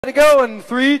To go in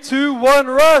 3, 2, 1,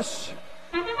 rush.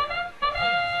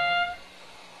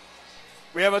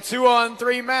 We have a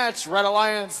 2-on-3 match. Red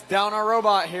Alliance down a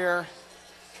robot here.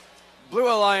 Blue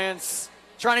Alliance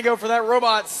trying to go for that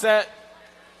robot set.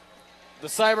 The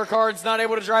Cybercard's not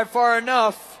able to drive far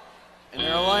enough. And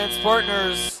their Alliance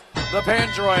partners, the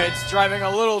Pandroids, driving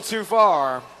a little too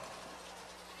far.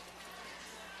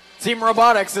 Team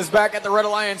Robotics is back at the Red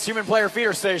Alliance human player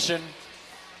feeder station.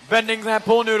 Bending that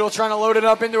pool noodle, trying to load it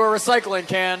up into a recycling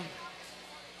can.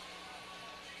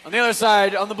 On the other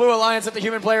side, on the Blue Alliance at the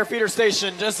human player feeder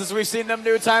station, just as we've seen them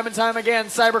do time and time again,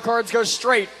 Cybercards go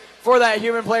straight for that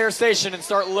human player station and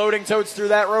start loading totes through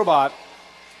that robot.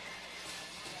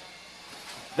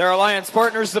 Their Alliance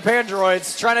partners, the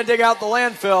Pandroids, trying to dig out the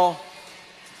landfill.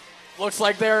 Looks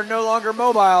like they're no longer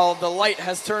mobile. The light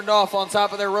has turned off on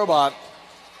top of their robot.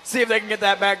 See if they can get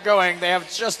that back going. They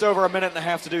have just over a minute and a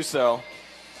half to do so.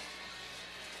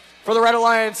 For the Red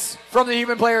Alliance, from the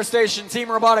human player station, Team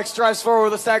Robotics drives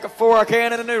forward with a stack of 4, a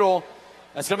can, and a noodle.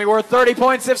 That's going to be worth 30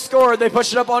 points if scored. They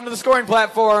push it up onto the scoring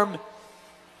platform. ...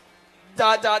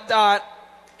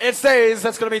 It stays.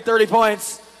 That's going to be 30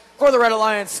 points for the Red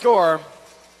Alliance score.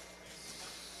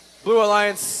 Blue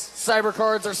Alliance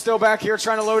Cybercards are still back here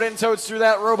trying to load in totes through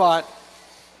that robot.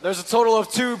 There's a total of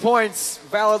 2 points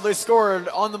validly scored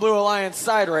on the Blue Alliance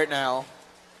side right now.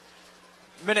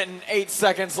 Minute and 8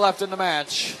 seconds left in the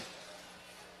match.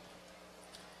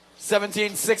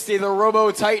 1760, the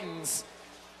Robo Titans.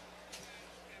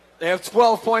 They have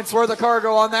 12 points worth of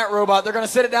cargo on that robot. They're going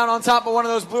to sit it down on top of one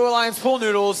of those Blue Alliance pool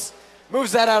noodles.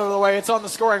 Moves that out of the way. It's on the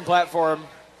scoring platform.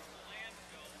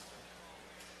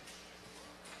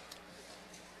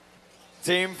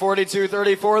 Team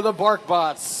 4234, the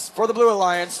Barkbots. For the Blue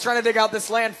Alliance, trying to dig out this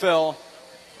landfill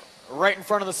right in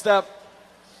front of the step.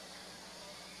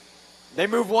 They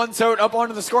move one tote up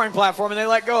onto the scoring platform and they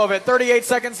let go of it. 38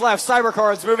 seconds left.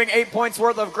 Cybercards moving 8 points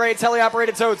worth of gray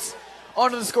teleoperated totes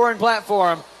onto the scoring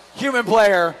platform. Human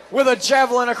player with a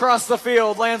javelin across the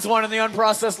field lands one in the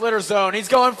unprocessed litter zone. He's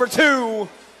going for 2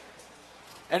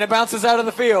 and it bounces out of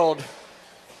the field.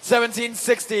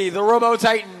 1760, the Robo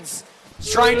Titans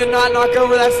trying to not knock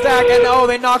over that stack, and oh,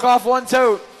 they knock off one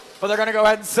tote, but they're going to go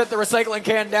ahead and set the recycling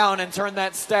can down and turn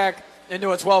that stack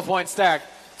into a 12-point stack.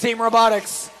 Team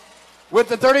Robotics with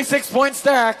the 36-point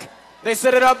stack, they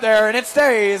set it up there, and it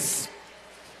stays.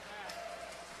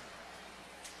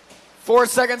 4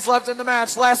 seconds left in the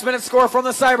match. Last minute score from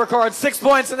the Cybercards. 6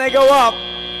 points, and they go up.